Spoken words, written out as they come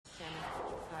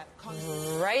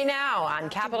Right now on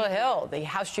Capitol Hill, the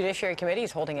House Judiciary Committee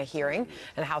is holding a hearing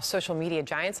on how social media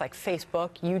giants like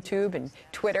Facebook, YouTube, and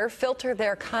Twitter filter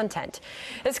their content.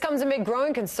 This comes amid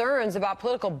growing concerns about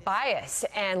political bias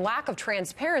and lack of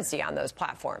transparency on those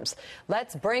platforms.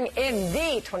 Let's bring in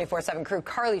the 24/7 crew,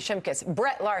 Carly Shimkus,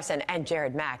 Brett Larson, and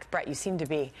Jared Mack. Brett, you seem to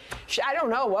be, I don't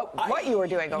know what you were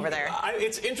doing over there.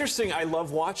 It's interesting. I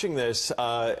love watching this.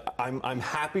 I'm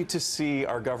happy to see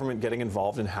our government getting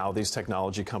involved in how these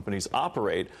technology companies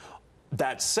operate.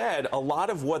 That said, a lot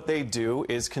of what they do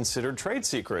is considered trade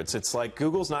secrets. It's like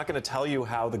Google's not going to tell you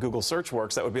how the Google search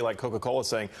works. That would be like Coca-Cola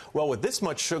saying, well, with this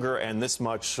much sugar and this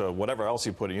much whatever else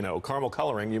you put, caramel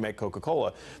coloring, you make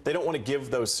Coca-Cola. They don't want to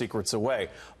give those secrets away.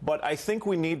 But I think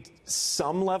we need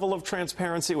some level of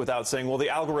transparency without saying, well, the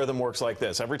algorithm works like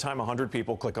this. Every time 100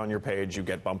 people click on your page, you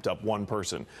get bumped up one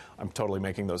person. I'm totally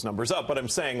making those numbers up, but I'm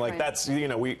saying, like, that's,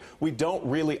 we don't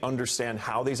really understand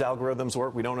how these algorithms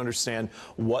work. We don't understand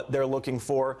what they're looking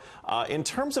for. In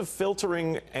terms of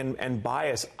filtering and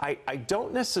bias, I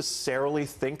don't necessarily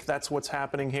think that's what's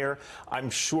happening here. I'm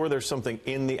sure there's something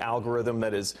in the algorithm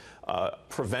that is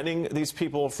preventing these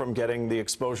people from getting the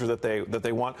exposure that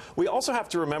they want. We also have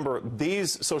to remember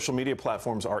these social media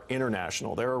platforms are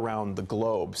international. They're around the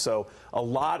globe. So a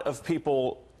lot of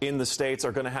people in the States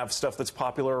are going to have stuff that's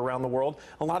popular around the world.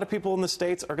 A lot of people in the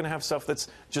States are going to have stuff that's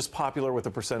just popular with a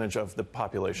percentage of the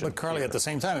population. But, Carly, at the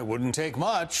same time, it wouldn't take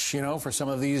much, for some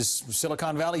of these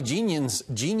Silicon Valley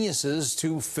geniuses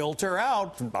to filter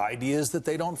out ideas that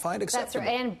they don't find acceptable.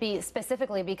 That's right, and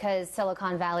specifically because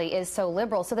Silicon Valley is so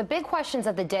liberal. So the big questions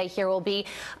of the day here will be,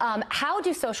 how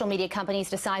do social media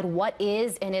companies decide what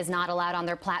is and is not allowed on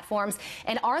their platforms?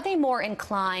 And are they more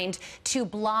inclined to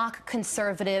block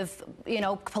conservative,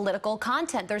 political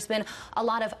content? There's been a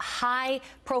lot of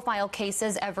high-profile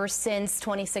cases ever since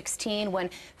 2016 when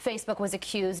Facebook was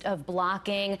accused of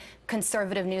blocking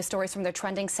conservative news stories from their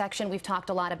trending section. We've talked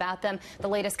a lot about them. The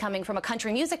latest coming from a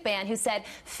country music band who said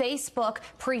Facebook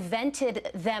prevented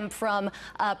them from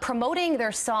promoting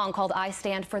their song called I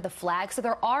Stand for the Flag. So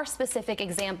there are specific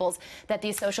examples that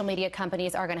these social media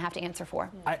companies are going to have to answer for.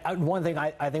 One thing,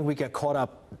 I think we get caught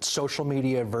up, social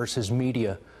media versus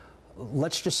media.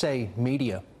 Let's just say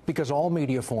media, because all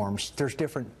media forms, there's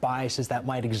different biases that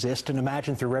might exist. And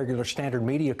imagine through regular standard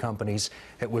media companies,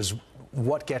 it was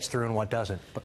what gets through and what doesn't. But